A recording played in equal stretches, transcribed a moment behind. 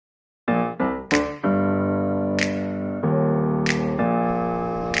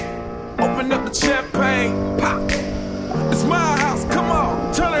It's my house, come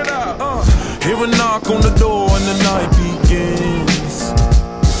on, turn it up. Hear a knock on the door and the night begins.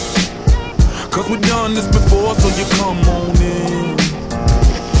 Cause we've done this before, so you come on in.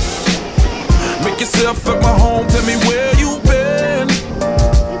 Make yourself at my home, tell me where you've been.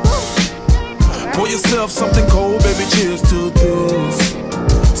 Pour yourself something cold, baby, cheers to this.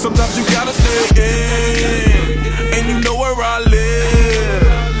 Sometimes you gotta stay in, and you know where I live.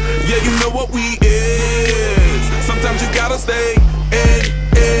 Yeah, you know what we is. Sometimes you gotta stay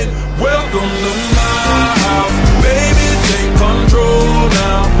in. Welcome to my house, baby, take control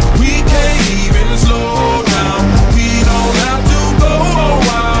now. We can't even slow down. We don't have to go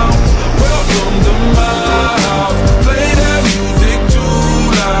around. Welcome to my house, play that music too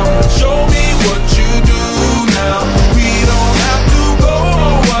loud. Show me what you do now. We don't have to go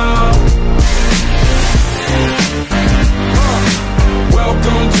around.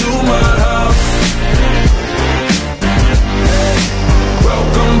 Welcome to my house.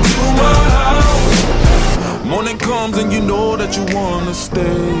 Welcome to my house. Morning comes and you know that you wanna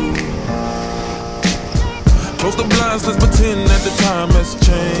stay. Close the blinds, let's pretend that the time has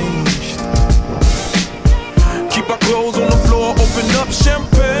changed. Keep our clothes on the floor, open up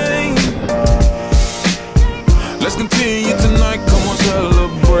champagne. Let's continue tonight, come on,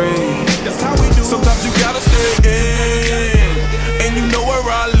 celebrate. That's how we do. Sometimes you gotta stay in, and you know where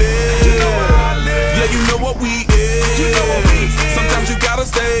I live. Yeah, you know what we is. Sometimes you gotta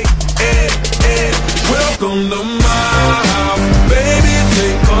stay in. Welcome to my house, baby,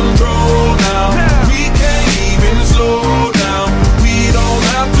 take control now. We can't even slow down. We don't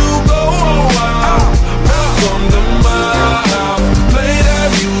have to go around. Welcome to my house, play that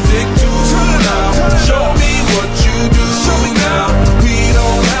music too loud. Show me what you do now. We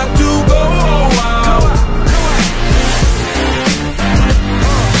don't have to go around.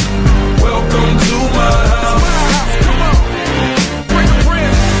 Welcome to my house.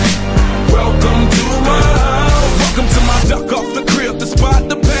 Welcome to my house. Welcome to my duck off the crib, the spot,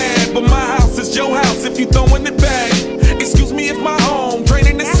 the pad. But my house is your house if you throwing it back. Excuse me if my home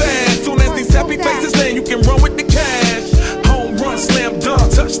draining the sand. Soon as these happy faces land, you can run with the cash. Home run, slam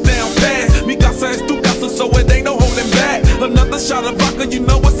dunk, touchdown pass. Mi casa es tu casa, so it ain't no holding back. Another shot of vodka, you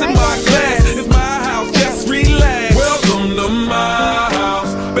know what's in my glass. It's my house, just relax. Welcome to my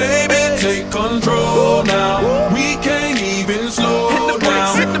house, baby, take control now. We can't even slow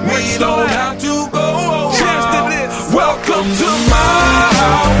down. We don't have to go around. Welcome to my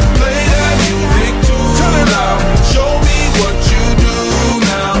house, play that music too loud. Show me what you do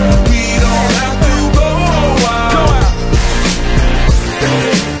now. We don't have to go around.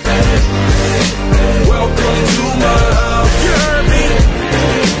 Welcome to my house. You heard me?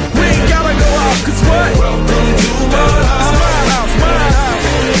 We ain't gotta go out, cause what? Welcome to my house. It's my house, my house.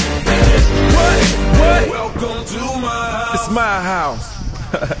 What? Welcome to my house. It's my house.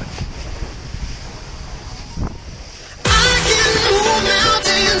 I can move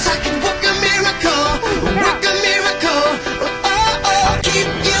mountains, I can